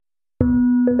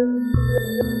Welcome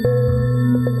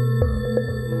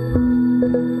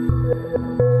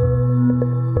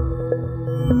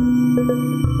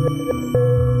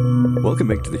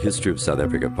back to the History of South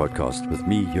Africa podcast with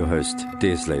me, your host,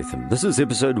 Des Latham. This is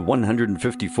episode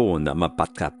 154, and the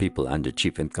amaBhaca people under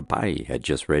Chief Ncapayi had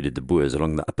just raided the Boers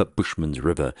along the upper Bushman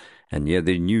River and near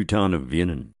their new town of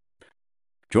Weenen.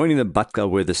 Joining the Bhaca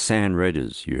were the San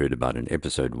Raiders you heard about in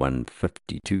episode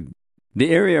 152.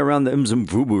 The area around the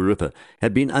Umzimvubu River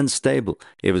had been unstable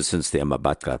ever since the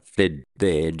amaBhaca fled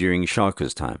there during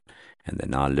Shaka's time, and they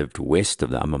now lived west of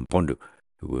the amaMpondo,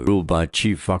 who were ruled by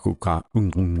Chief Faku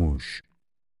Ngqungqushe.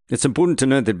 It's important to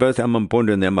note that both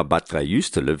amaMpondo and the amaBhaca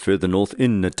used to live further north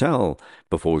in Natal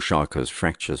before Shaka's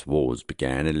fractious wars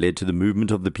began and led to the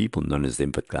movement of the people known as the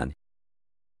Mfecane.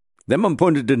 The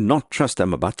amaMpondo did not trust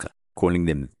amaBhaca, calling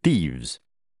them thieves.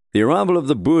 The arrival of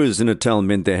the Boers in Natal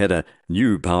meant they had a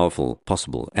new powerful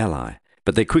possible ally,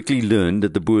 but they quickly learned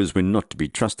that the Boers were not to be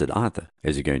trusted either,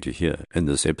 as you're going to hear in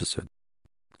this episode.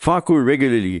 Faku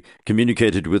regularly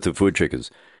communicated with the Voortrekkers,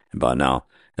 and by now,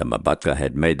 the amaBhaca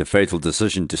had made the fatal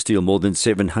decision to steal more than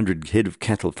 700 head of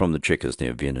cattle from the trekkers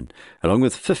near Weenen, along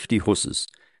with 50 horses.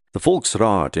 The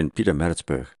Volksraad in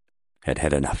Pietermaritzburg had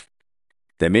had enough.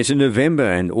 They met in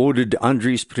November and ordered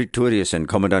Andries Pretorius and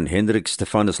commandant Hendrik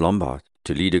Stephanus Lombard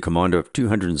to lead a commando of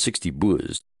 260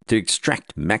 Boers to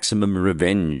extract maximum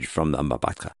revenge from the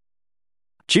amaBhaca.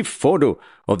 Chief Fodo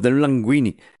of the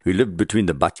Nlangwini, who lived between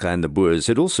the Bhaca and the Boers,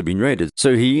 had also been raided,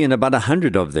 so he and about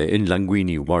 100 of their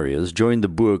Nlangwini warriors joined the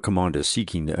Boer commander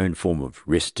seeking their own form of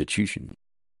restitution.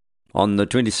 On the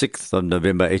 26th of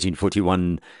November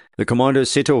 1841, the commando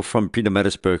set off from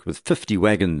Pietermaritzburg with 50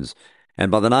 wagons, and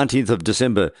by the 19th of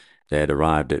December they had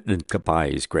arrived at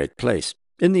Ncapayi's great place.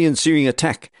 In the ensuing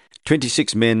attack,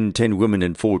 26 men, 10 women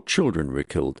and 4 children were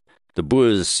killed. The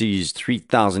Boers seized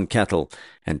 3,000 cattle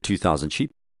and 2,000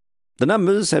 sheep. The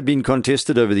numbers have been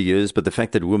contested over the years, but the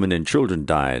fact that women and children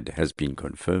died has been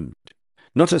confirmed.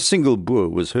 Not a single Boer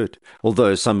was hurt,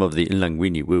 although some of the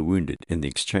Nlangwini were wounded in the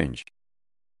exchange.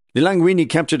 The Nlangwini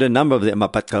captured a number of the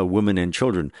amaBhaca women and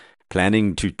children,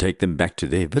 planning to take them back to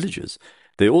their villages.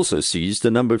 They also seized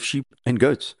a number of sheep and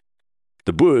goats.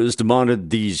 The Boers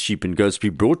demanded these sheep and goats be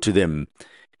brought to them,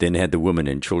 then had the women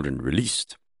and children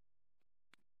released.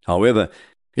 However,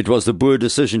 it was the Boer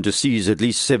decision to seize at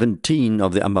least 17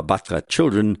 of the amaBhaca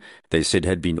children they said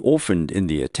had been orphaned in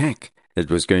the attack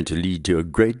that was going to lead to a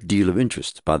great deal of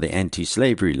interest by the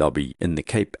anti-slavery lobby in the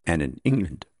Cape and in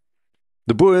England.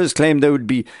 The Boers claimed they would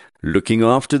be looking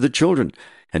after the children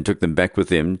and took them back with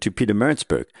them to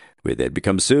Pietermaritzburg, where they had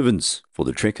become servants for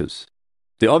the trekkers.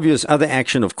 The obvious other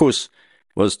action, of course,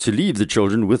 was to leave the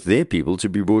children with their people to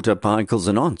be brought up by uncles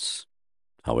and aunts.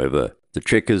 However, the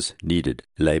trekkers needed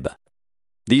labour.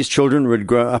 These children would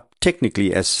grow up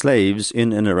technically as slaves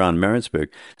in and around Maritzburg.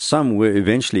 Some were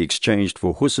eventually exchanged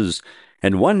for horses,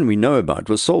 and one we know about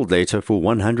was sold later for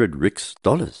 100 rix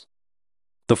dollars.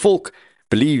 The folk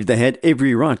believed they had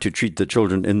every right to treat the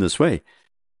children in this way.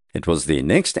 It was their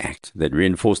next act that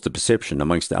reinforced the perception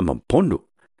amongst the amaMpondo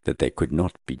that they could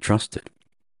not be trusted.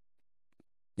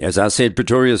 As I said,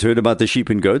 Pretorius heard about the sheep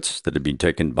and goats that had been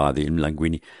taken by the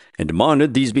Nlangwini and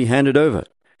demanded these be handed over.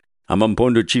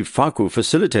 amaMpondo Chief Faku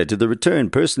facilitated the return,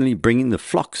 personally bringing the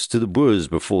flocks to the Boers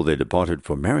before they departed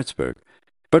for Maritzburg.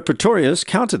 But Pretorius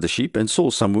counted the sheep and saw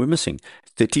some were missing.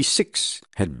 36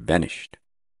 had vanished.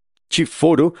 Chief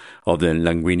Fodo of the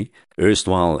Nlangwini,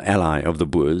 erstwhile ally of the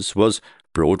Boers, was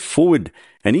brought forward,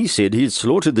 and he said he had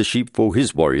slaughtered the sheep for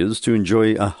his warriors to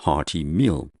enjoy a hearty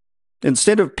meal.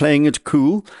 Instead of playing it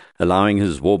cool, allowing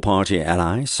his war party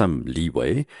ally some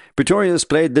leeway, Pretorius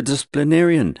played the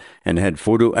disciplinarian and had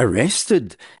Fodo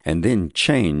arrested and then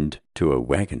chained to a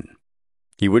wagon.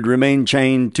 He would remain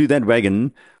chained to that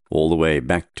wagon all the way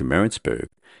back to Maritzburg,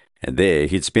 and there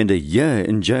he'd spend a year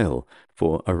in jail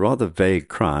for a rather vague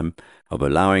crime of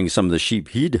allowing some of the sheep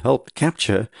he'd helped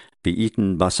capture be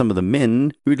eaten by some of the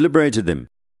men who'd liberated them.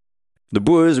 The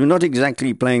Boers were not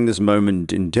exactly playing this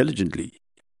moment intelligently.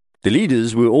 The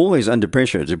leaders were always under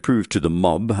pressure to prove to the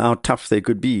mob how tough they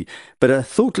could be, but a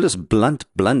thoughtless, blunt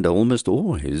blunder almost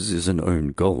always is an own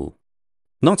goal.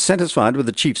 Not satisfied with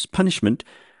the chief's punishment,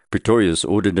 Pretorius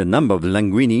ordered a number of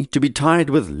Nlangwini to be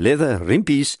tied with leather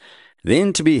rimpies,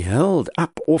 then to be held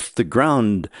up off the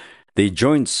ground, their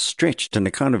joints stretched in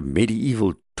a kind of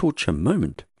medieval torture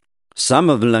moment. Some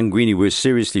of the Nlangwini were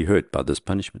seriously hurt by this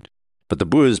punishment, but the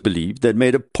Boers believed they'd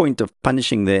made a point of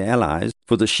punishing their allies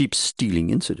for the sheep-stealing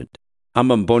incident.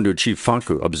 amaMpondo Chief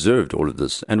Faku observed all of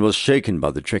this and was shaken by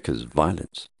the trekkers'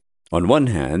 violence. On one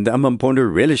hand, the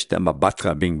amaMpondo relished the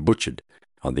amaBhaca being butchered.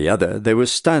 On the other, they were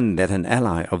stunned that an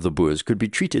ally of the Boers could be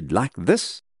treated like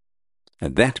this,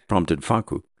 and that prompted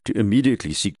Faku to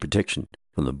immediately seek protection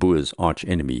from the Boers'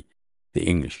 arch-enemy, the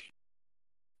English.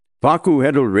 Faku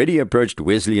had already approached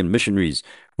Wesleyan missionaries,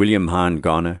 William Hine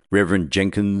Garner, Reverend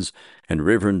Jenkins, and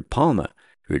Reverend Palmer,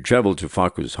 who had travelled to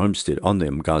Faku's homestead on the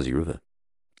Umgazi River.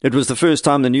 It was the first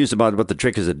time the news about what the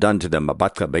trekkers had done to the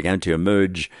amaBhaca began to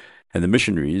emerge, and the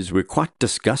missionaries were quite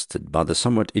disgusted by the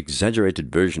somewhat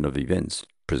exaggerated version of events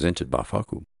presented by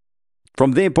Faku.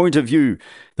 From their point of view,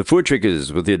 the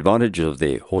Voortrekkers, with the advantage of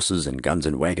their horses and guns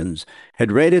and wagons,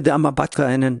 had raided the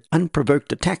amaBhaca in an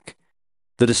unprovoked attack.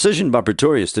 The decision by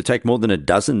Pretorius to take more than a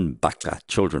dozen Bhaca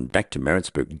children back to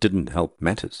Maritzburg didn't help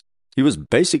matters. He was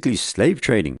basically slave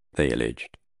trading, they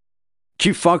alleged.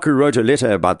 Chief Faku wrote a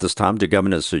letter about this time to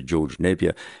Governor Sir George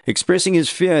Napier, expressing his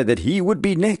fear that he would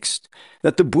be next,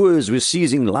 that the Boers were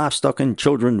seizing livestock and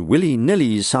children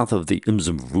willy-nilly south of the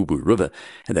Umzimvubu River,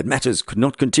 and that matters could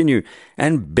not continue,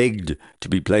 and begged to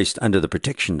be placed under the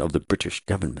protection of the British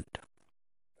government.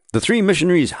 The three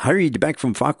missionaries hurried back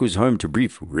from Faku's home to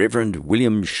brief Reverend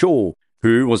William Shaw,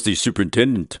 who was the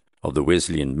superintendent of the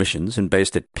Wesleyan missions and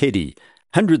based at Pedi,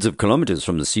 hundreds of kilometres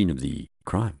from the scene of the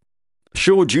crime.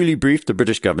 Shaw duly briefed the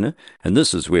British governor, and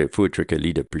this is where Voortrekker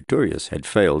leader Pretorius had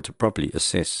failed to properly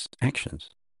assess actions.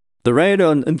 The raid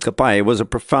on Ncapayi was a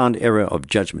profound error of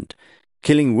judgment.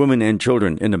 Killing women and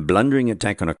children in a blundering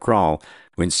attack on a kraal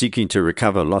when seeking to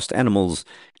recover lost animals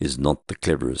is not the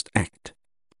cleverest act.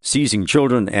 Seizing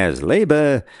children as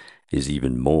labour is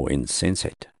even more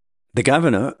insensate. The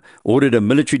governor ordered a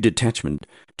military detachment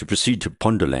to proceed to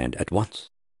Pondo land at once.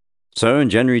 So, on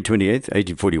January 28,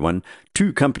 1841,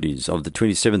 2 companies of the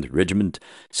 27th Regiment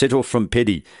set off from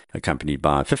Pedi, accompanied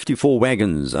by 54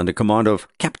 wagons under command of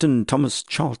Captain Thomas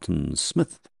Charlton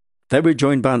Smith. They were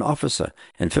joined by an officer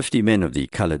and 50 men of the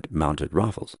Coloured Mounted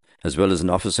Rifles, as well as an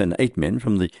officer and 8 men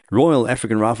from the Royal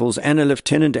African Rifles and a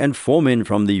lieutenant and 4 men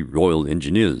from the Royal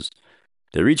Engineers.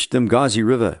 They reached the Umgazi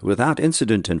River without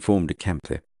incident and formed a camp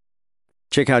there.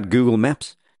 Check out Google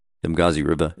Maps. The Umgazi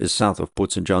River is south of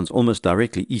Port St. John's, almost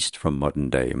directly east from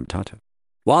modern-day Umtata.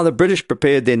 While the British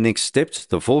prepared their next steps,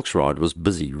 the Volksraad was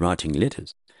busy writing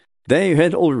letters. They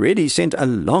had already sent a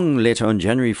long letter on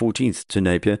January 14th to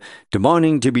Napier,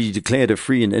 demanding to be declared a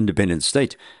free and independent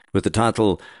state, with the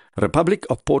title Republic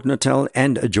of Port Natal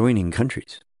and Adjoining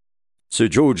Countries. Sir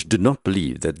George did not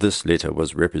believe that this letter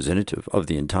was representative of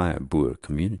the entire Boer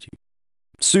community.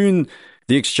 Soon,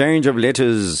 the exchange of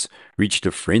letters reached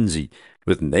a frenzy,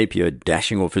 with Napier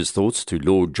dashing off his thoughts to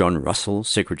Lord John Russell,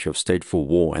 Secretary of State for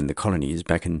War and the Colonies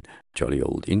back in jolly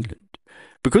old England.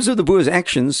 Because of the Boers'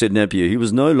 actions, said Napier, he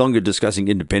was no longer discussing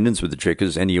independence with the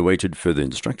trekkers, and he awaited further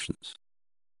instructions.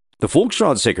 The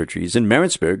Volksraad secretaries in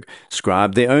Maritzburg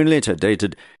scribed their own letter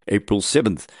dated April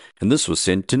 7th, and this was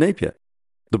sent to Napier.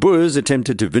 The Boers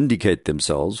attempted to vindicate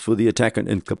themselves for the attack on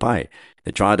Ncapayi.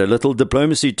 They tried a little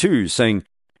diplomacy too, saying,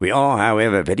 "We are,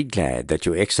 however, very glad that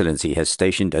Your Excellency has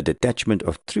stationed a detachment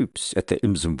of troops at the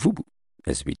Umzimvubu,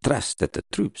 as we trust that the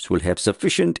troops will have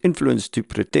sufficient influence to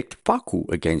protect Faku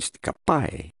against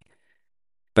Ncapayi."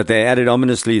 But they added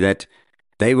ominously that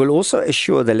they will also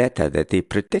assure the latter that their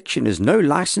protection is no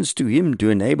license to him to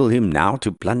enable him now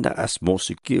to plunder us more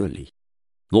securely.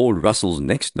 Lord Russell's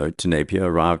next note to Napier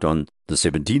arrived on the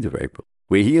 17th of April,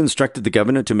 where he instructed the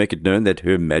governor to make it known that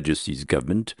Her Majesty's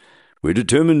government were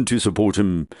determined to support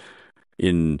him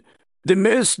in the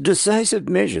most decisive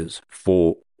measures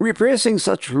for repressing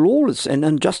such lawless and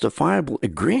unjustifiable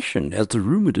aggression as the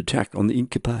rumoured attack on the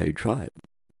Ncapayi tribe.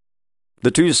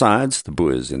 The two sides, the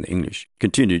Boers and the English,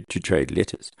 continued to trade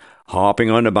letters, harping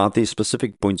on about their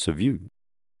specific points of view.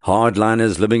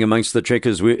 Hardliners living amongst the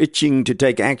trekkers were itching to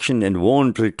take action and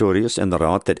warned Pretorius and the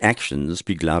Raad that actions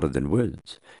speak louder than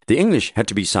words. The English had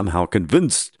to be somehow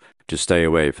convinced to stay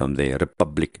away from their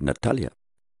Republic Natalia.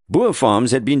 Boer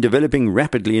farms had been developing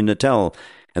rapidly in Natal,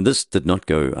 and this did not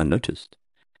go unnoticed.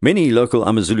 Many local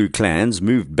AmaZulu clans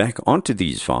moved back onto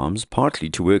these farms, partly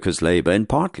to work as labour and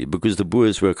partly because the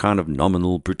Boers were a kind of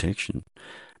nominal protection.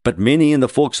 But many in the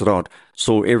Volksraad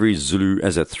saw every Zulu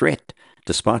as a threat,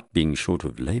 despite being short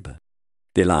of labour.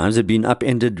 Their lives had been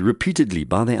upended repeatedly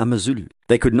by the AmaZulu.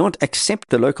 They could not accept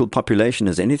the local population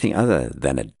as anything other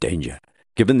than a danger.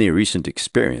 Given their recent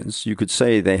experience, you could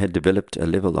say they had developed a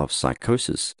level of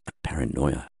psychosis, a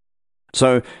paranoia.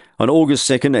 So, on August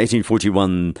 2nd,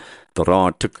 1841, the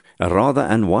Raad took a rather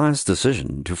unwise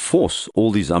decision to force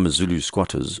all these AmaZulu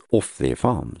squatters off their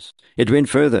farms. It went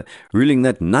further, ruling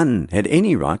that none had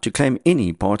any right to claim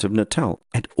any part of Natal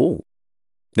at all.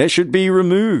 They should be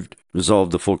removed,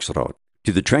 resolved the Volksraad,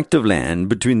 to the tract of land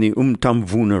between the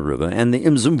Umtamvuna River and the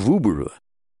Umzimvubu River.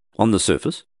 On the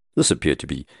surface, this appeared to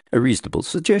be a reasonable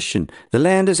suggestion. The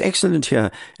land is excellent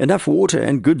here, enough water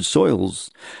and good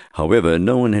soils. However,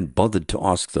 no one had bothered to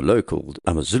ask the local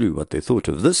amaZulu what they thought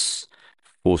of this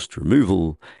forced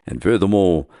removal, and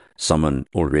furthermore, someone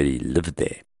already lived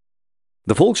there.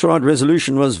 The Volksraad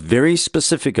resolution was very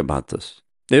specific about this.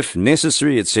 If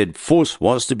necessary, it said force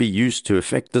was to be used to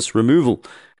effect this removal,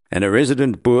 and a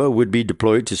resident Boer would be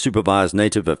deployed to supervise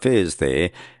native affairs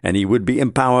there, and he would be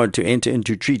empowered to enter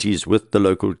into treaties with the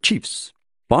local chiefs.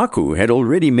 Faku had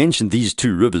already mentioned these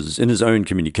two rivers in his own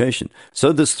communication,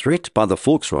 so this threat by the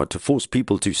Volksraad to force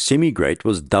people to semigrate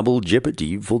was double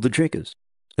jeopardy for the trekkers.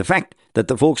 The fact that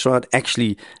the Volksraad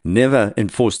actually never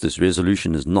enforced this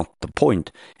resolution is not the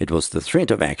point. It was the threat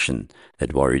of action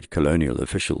that worried colonial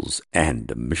officials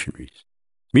and missionaries.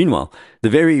 Meanwhile, the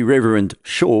very Reverend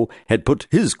Shaw had put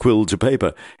his quill to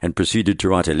paper and proceeded to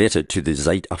write a letter to the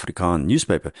Zuid-Afrikaan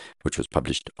newspaper, which was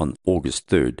published on August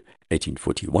 3rd,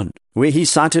 1841, where he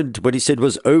cited what he said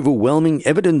was overwhelming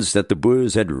evidence that the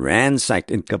Boers had ransacked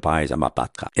Ncapayi's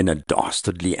amaBhaca in a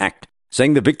dastardly act,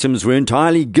 saying the victims were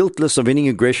entirely guiltless of any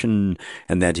aggression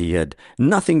and that he had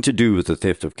nothing to do with the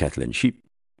theft of cattle and sheep.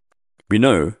 We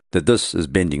know that this is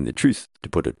bending the truth, to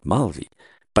put it mildly,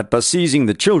 but by seizing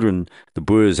the children, the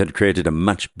Boers had created a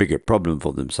much bigger problem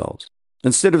for themselves.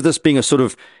 Instead of this being a sort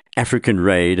of African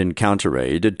raid and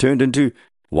counter-raid, it turned into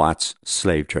whites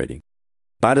slave trading.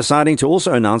 By deciding to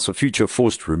also announce a future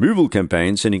forced removal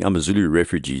campaign sending amaZulu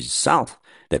refugees south,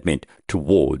 that meant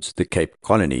towards the Cape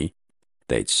Colony,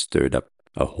 they'd stirred up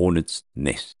a hornet's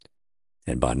nest.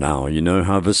 And by now you know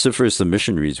how vociferous the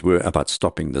missionaries were about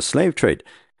stopping the slave trade,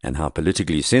 and how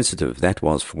politically sensitive that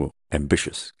was for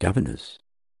ambitious governors.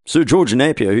 Sir George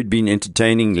Napier, who'd been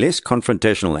entertaining less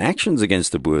confrontational actions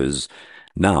against the Boers,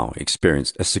 now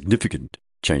experienced a significant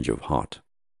change of heart.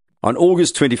 On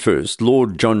August 21st,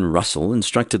 Lord John Russell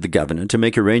instructed the governor to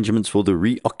make arrangements for the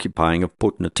reoccupying of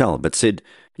Port Natal, but said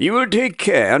he would take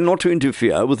care not to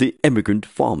interfere with the emigrant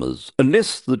farmers,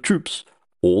 unless the troops,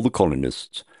 or the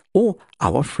colonists, or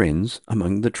our friends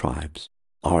among the tribes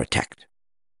are attacked.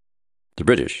 The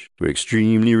British were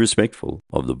extremely respectful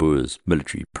of the Boers'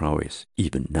 military prowess,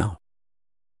 even now.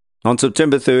 On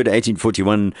September 3rd,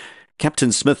 1841,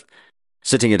 Captain Smith,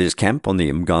 sitting at his camp on the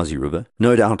Umgazi River,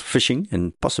 no doubt fishing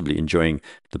and possibly enjoying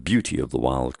the beauty of the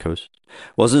wild coast,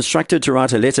 was instructed to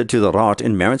write a letter to the Raad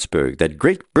in Maritzburg that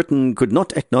Great Britain could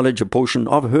not acknowledge a portion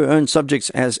of her own subjects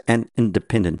as an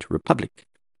independent republic.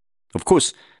 Of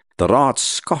course, the Raad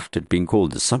scoffed at being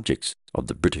called the subjects of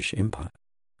the British Empire.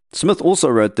 Smith also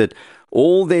wrote that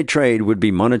all their trade would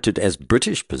be monitored as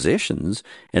British possessions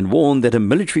and warned that a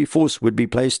military force would be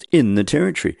placed in the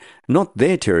territory, not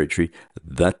their territory,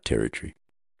 that territory.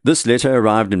 This letter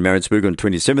arrived in Maritzburg on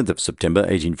 27th of September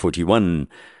 1841.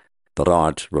 The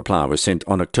Raad reply was sent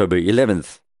on October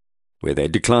 11th, where they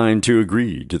declined to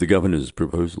agree to the governor's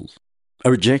proposals.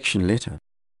 A rejection letter.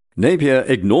 Napier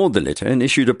ignored the letter and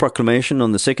issued a proclamation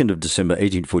on the 2nd of December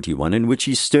 1841 in which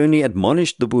he sternly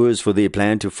admonished the Boers for their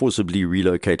plan to forcibly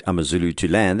relocate amaZulu to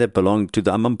land that belonged to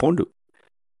the amaMpondo.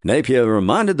 Napier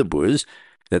reminded the Boers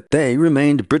that they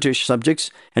remained British subjects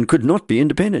and could not be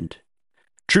independent.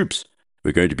 Troops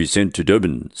were going to be sent to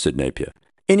Durban, said Napier.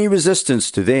 Any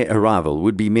resistance to their arrival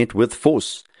would be met with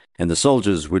force, and the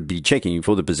soldiers would be checking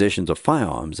for the possessions of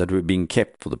firearms that were being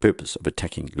kept for the purpose of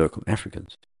attacking local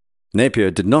Africans.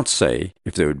 Napier did not say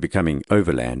if they would be coming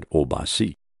overland or by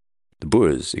sea. The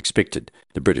Boers expected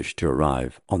the British to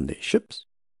arrive on their ships.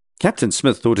 Captain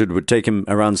Smith thought it would take him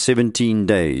around 17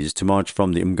 days to march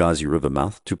from the Umgazi River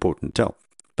mouth to Port Natal.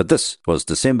 But this was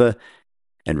December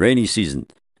and rainy season,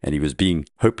 and he was being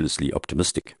hopelessly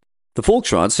optimistic. The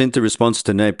Volksraad sent a response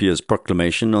to Napier's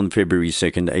proclamation on February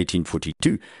 2nd,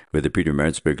 1842, where the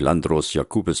Pietermaritzburg Landdros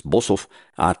Jacobus Boshoff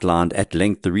outlined at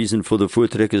length the reason for the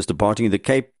Voortrekkers departing the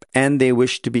Cape and their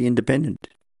wish to be independent.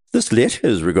 This letter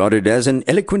is regarded as an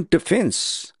eloquent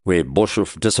defense, where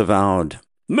Boshoff disavowed,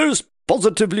 most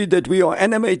positively, that we are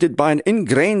animated by an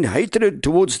ingrained hatred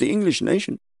towards the English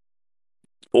nation.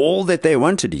 All that they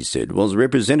wanted, he said, was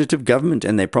representative government,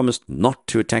 and they promised not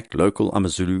to attack local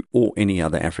amaZulu or any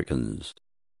other Africans.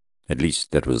 At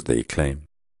least that was their claim.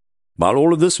 While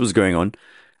all of this was going on,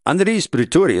 Andries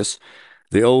Pretorius,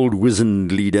 the old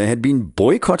wizened leader, had been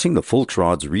boycotting the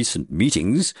Volksraad's recent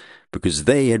meetings because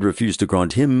they had refused to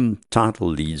grant him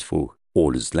title deeds for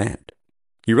all his land.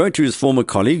 He wrote to his former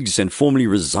colleagues and formally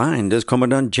resigned as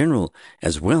Commandant General,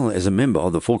 as well as a member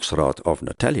of the Volksraad of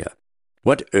Natalia.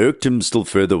 What irked him still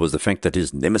further was the fact that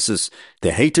his nemesis,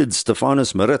 the hated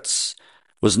Stephanus Maritz,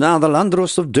 was now the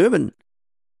Landdros of Durban.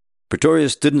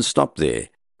 Pretorius didn't stop there.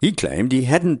 He claimed he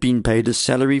hadn't been paid his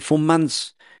salary for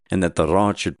months, and that the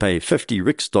Raad should pay 50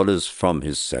 riksdollars from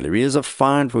his salary as a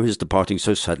fine for his departing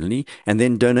so suddenly, and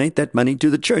then donate that money to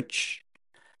the church.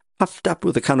 Puffed up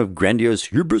with a kind of grandiose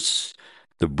hubris,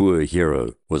 the Boer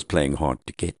hero was playing hard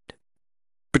to get.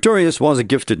 Pretorius was a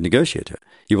gifted negotiator.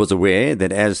 He was aware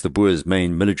that as the Boers'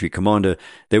 main military commander,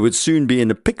 they would soon be in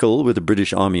a pickle with the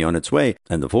British army on its way,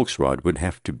 and the Volksraad would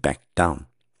have to back down.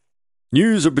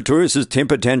 News of Pretorius's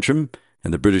temper tantrum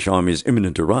and the British army's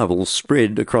imminent arrival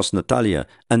spread across Natalia,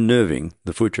 unnerving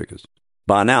the Voortrekkers.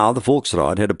 By now, the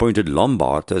Volksraad had appointed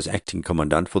Lombard as acting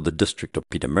commandant for the district of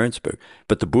Pietermaritzburg,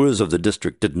 but the Boers of the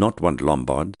district did not want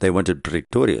Lombard, they wanted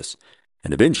Pretorius,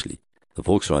 and eventually the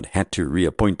Volksraad had to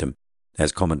reappoint him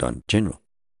as Commandant General.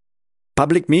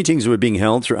 Public meetings were being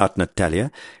held throughout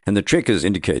Natalia, and the trekkers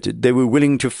indicated they were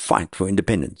willing to fight for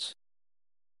independence.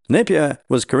 Napier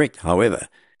was correct, however,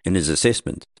 in his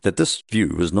assessment that this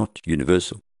view was not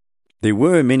universal. There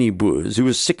were many Boers who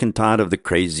were sick and tired of the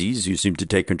crazies who seemed to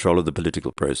take control of the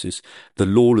political process, the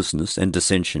lawlessness and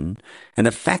dissension, and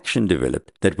a faction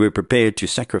developed that were prepared to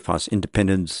sacrifice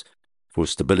independence for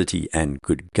stability and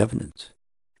good governance.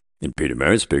 In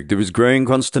Pietermaritzburg there was growing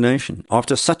consternation.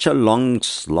 After such a long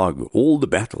slog, all the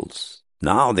battles,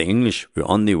 now the English were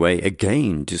on their way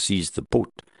again to seize the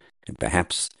port, and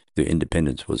perhaps their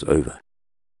independence was over.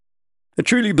 A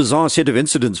truly bizarre set of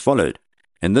incidents followed,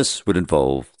 and this would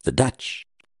involve the Dutch.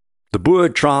 The Boer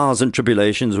trials and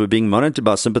tribulations were being monitored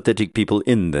by sympathetic people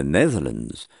in the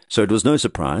Netherlands, so it was no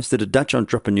surprise that a Dutch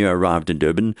entrepreneur arrived in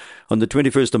Durban on the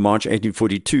 21st of March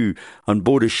 1842 on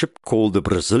board a ship called the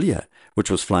Brasilia,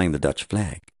 which was flying the Dutch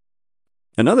flag.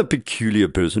 Another peculiar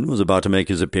person was about to make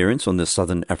his appearance on the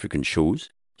southern African shores.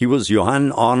 He was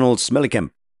Johann Arnold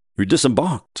Swellekamp, who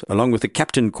disembarked along with the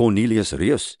captain Cornelius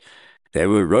Rios. They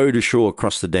were rowed ashore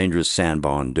across the dangerous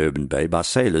sandbar in Durban Bay by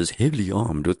sailors heavily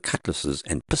armed with cutlasses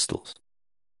and pistols.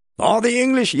 "Are the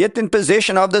English yet in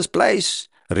possession of this place?"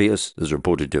 Rios is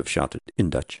reported to have shouted in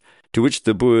Dutch, to which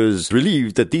the Boers,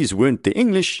 relieved that these weren't the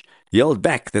English, yelled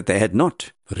back that they had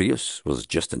not. Rios was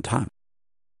just in time.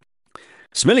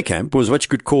 Swellekamp was what you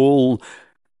could call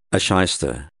a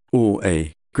shyster or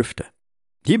a grifter.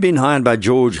 He had been hired by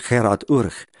George Gerard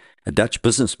Urch, a Dutch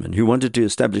businessman who wanted to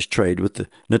establish trade with the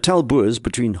Natal Boers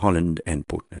between Holland and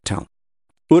Port Natal.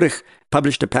 Urch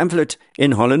published a pamphlet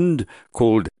in Holland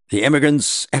called The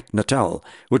Emigrants at Natal,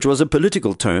 which was a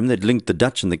political term that linked the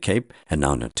Dutch in the Cape, and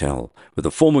now Natal, with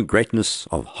the former greatness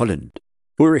of Holland.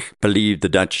 Urch believed the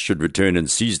Dutch should return and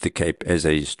seize the Cape as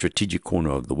a strategic corner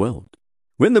of the world.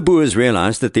 When the Boers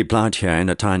realized that their plight here in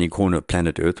a tiny corner of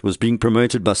planet Earth was being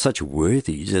promoted by such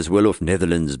worthies as well-off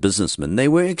Netherlands businessmen, they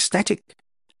were ecstatic.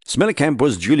 Swellekamp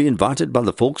was duly invited by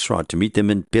the Volksraad to meet them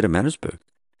in Pietermaritzburg,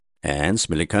 and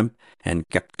Swellekamp and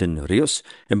Captain Rios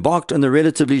embarked on the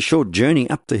relatively short journey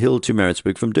up the hill to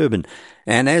Maritzburg from Durban,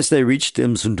 and as they reached the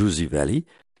Umzimvubu Valley,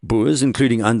 Boers,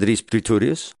 including Andries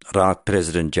Pretorius, Raad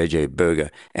President J.J.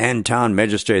 Burger, and Town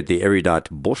Magistrate the erudite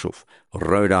Boshoff,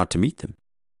 rode out to meet them.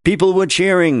 People were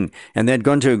cheering, and they had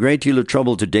gone to a great deal of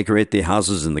trouble to decorate their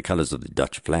houses in the colours of the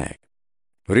Dutch flag.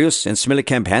 Rios and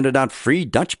Swellekamp handed out free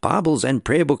Dutch Bibles and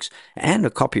prayer books and a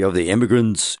copy of the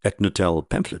Emigrants at Natal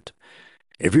pamphlet.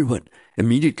 Everyone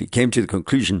immediately came to the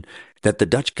conclusion that the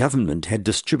Dutch government had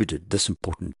distributed this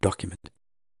important document.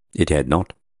 It had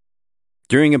not.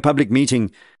 During a public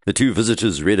meeting, the two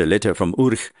visitors read a letter from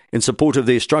Urch in support of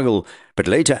their struggle, but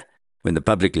later, when the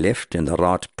public left and the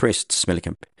Raad pressed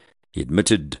Swellekamp, he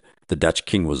admitted the Dutch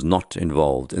king was not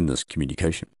involved in this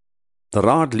communication. The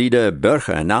Raad leader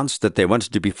Burger announced that they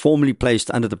wanted to be formally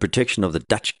placed under the protection of the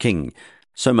Dutch king.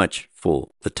 So much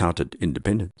for the touted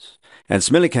independence. And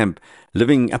Swellekamp,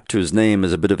 living up to his name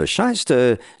as a bit of a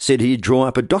shyster, said he'd draw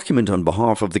up a document on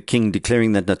behalf of the king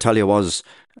declaring that Natalia was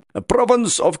a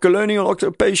province of colonial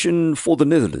occupation for the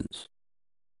Netherlands.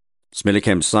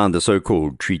 Swellekamp signed the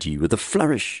so-called treaty with a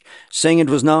flourish, saying it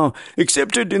was now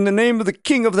accepted in the name of the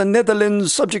King of the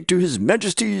Netherlands, subject to His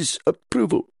Majesty's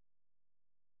approval.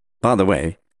 By the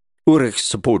way, Urch's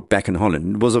support back in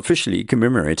Holland was officially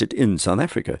commemorated in South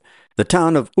Africa. The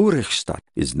town of Urchstad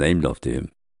is named after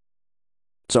him.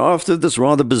 So after this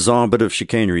rather bizarre bit of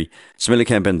chicanery,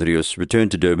 Swellekamp and Rios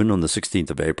returned to Durban on the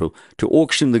 16th of April to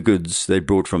auction the goods they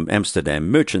brought from Amsterdam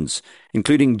merchants,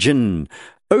 including gin,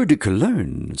 eau de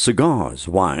cologne, cigars,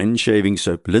 wine, shaving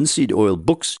soap, linseed oil,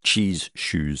 books, cheese,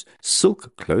 shoes,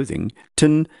 silk clothing,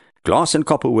 tin, glass and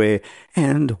copperware,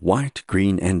 and white,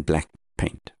 green, and black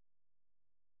paint.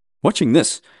 Watching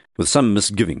this, with some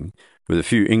misgiving, were the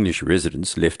few English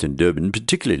residents left in Durban,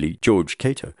 particularly George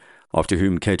Cato, after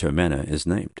whom Cato Manor is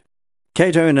named.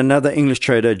 Cato and another English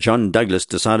trader, John Douglas,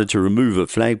 decided to remove a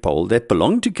flagpole that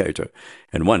belonged to Cato,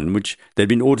 and one which they'd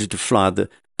been ordered to fly the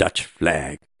Dutch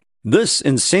flag. This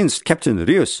incensed Captain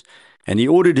Rius, and he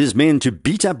ordered his men to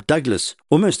beat up Douglas,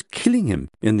 almost killing him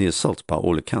in the assault by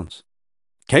all accounts.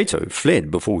 Cato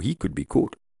fled before he could be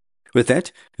caught. With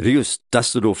that, Rius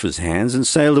dusted off his hands and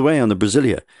sailed away on the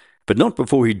Brasilia, but not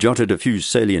before he jotted a few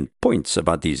salient points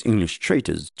about these English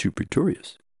traitors to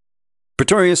Pretorius.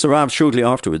 Pretorius arrived shortly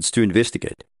afterwards to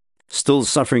investigate. Still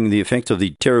suffering the effect of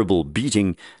the terrible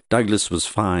beating, Douglas was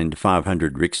fined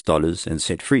 500 rix dollars and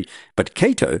set free, but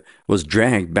Cato was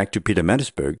dragged back to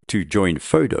Pietermaritzburg to join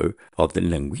Fodo of the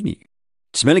Nlangwini.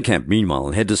 Swellekamp,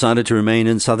 meanwhile, had decided to remain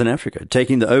in southern Africa,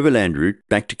 taking the overland route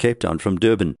back to Cape Town from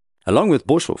Durban, along with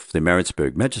Boshoff, the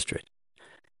Maritzburg magistrate.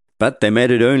 But they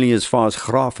made it only as far as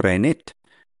Graaf Reinet,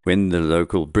 when the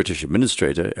local British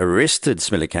administrator arrested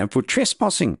Swellekamp for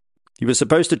trespassing. He was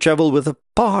supposed to travel with a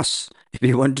pass if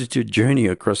he wanted to journey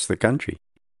across the country.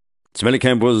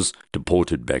 Swellekamp was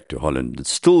deported back to Holland,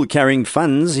 still carrying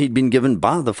funds he'd been given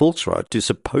by the Volksraad to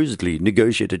supposedly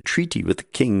negotiate a treaty with the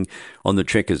king on the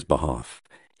trekkers' behalf.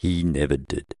 He never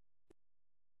did.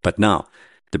 But now,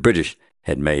 the British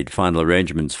had made final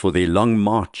arrangements for their long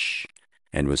march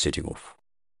and were setting off.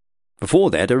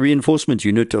 Before that, a reinforcement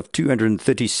unit of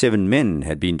 237 men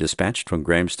had been dispatched from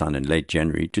Grahamstown in late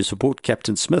January to support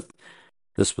Captain Smith.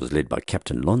 This was led by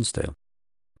Captain Lonsdale.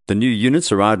 The new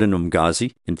units arrived in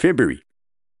Umgazi in February.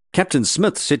 Captain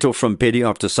Smith set off from Pedi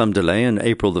after some delay on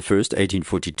April the 1st,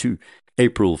 1842,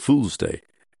 April Fool's Day.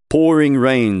 Pouring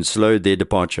rain slowed their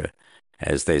departure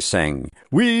as they sang,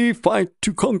 "We fight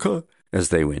to conquer," as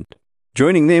they went.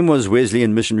 Joining them was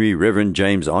Wesleyan missionary Reverend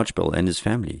James Archbell and his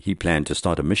family. He planned to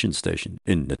start a mission station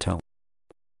in Natal.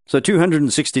 So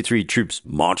 263 troops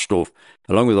marched off,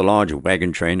 along with a large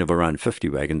wagon train of around 50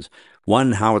 wagons,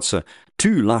 1 howitzer,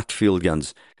 2 light field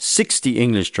guns, 60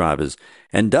 English drivers,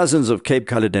 and dozens of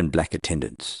Cape-coloured and black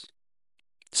attendants.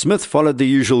 Smith followed the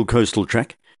usual coastal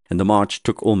track, and the march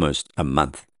took almost a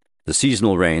month. The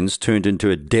seasonal rains turned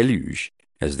into a deluge,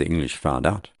 as the English found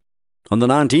out. On the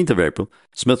 19th of April,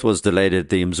 Smith was delayed at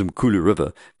the Umzimvubu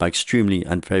River by extremely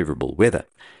unfavourable weather.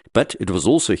 But it was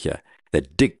also here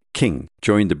that Dick King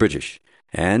joined the British,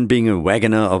 and being a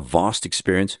wagoner of vast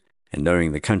experience and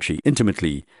knowing the country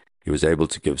intimately, he was able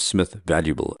to give Smith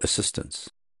valuable assistance.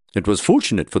 It was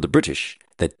fortunate for the British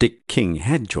that Dick King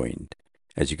had joined,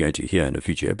 as you're going to hear in a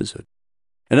future episode.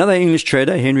 Another English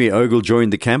trader, Henry Ogle,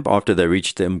 joined the camp after they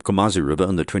reached the Umgazi River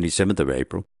on the 27th of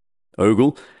April.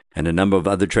 Ogle and a number of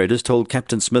other traders told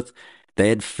Captain Smith they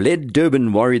had fled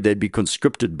Durban, worried they'd be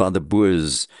conscripted by the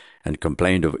Boers, and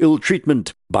complained of ill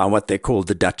treatment by what they called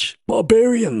the Dutch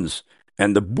barbarians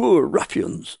and the Boer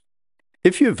ruffians.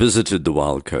 If you've visited the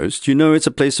Wild Coast, you know it's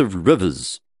a place of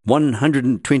rivers,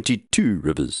 122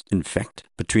 rivers, in fact,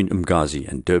 between Umgazi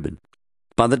and Durban.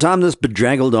 By the time this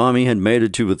bedraggled army had made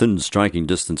it to within striking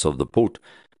distance of the port,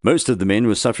 most of the men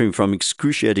were suffering from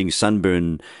excruciating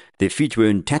sunburn. Their feet were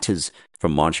in tatters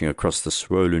from marching across the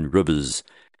swollen rivers,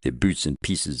 their boots in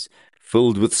pieces,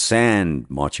 filled with sand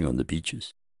marching on the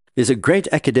beaches. There's a great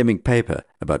academic paper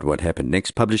about what happened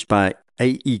next, published by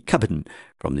A.E. Cubbin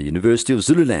from the University of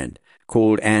Zululand,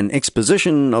 called An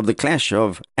Exposition of the Clash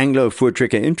of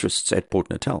Anglo-Voortrekker Interests at Port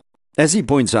Natal. As he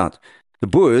points out, the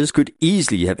Boers could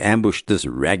easily have ambushed this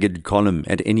ragged column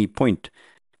at any point,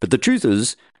 but the truth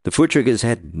is, the Voortrekkers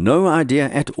had no idea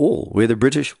at all where the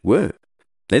British were.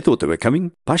 They thought they were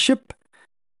coming by ship.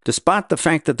 Despite the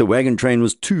fact that the wagon train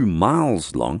was 2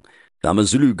 miles long, the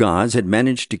AmaZulu guards had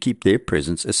managed to keep their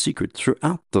presence a secret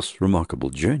throughout this remarkable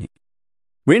journey.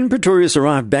 When Pretorius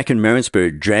arrived back in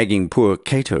Maritzburg, dragging poor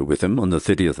Cato with him on the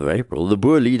 30th of April, the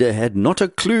Boer leader had not a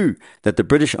clue that the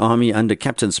British army under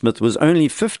Captain Smith was only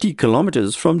 50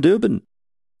 kilometres from Durban.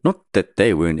 Not that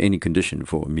they were in any condition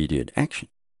for immediate action.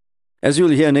 As you'll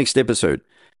hear next episode,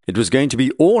 it was going to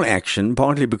be all action,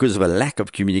 partly because of a lack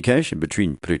of communication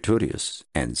between Pretorius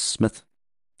and Smith.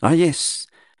 Ah yes,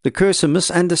 the curse of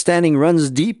misunderstanding runs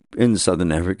deep in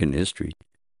Southern African history.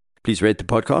 Please rate the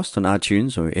podcast on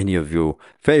iTunes or any of your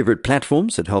favorite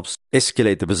platforms. It helps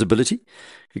escalate the visibility.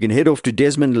 You can head off to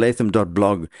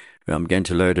desmondlatham.blog, where I'm going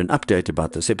to load an update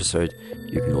about this episode.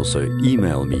 You can also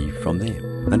email me from there.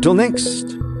 Until next,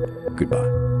 goodbye.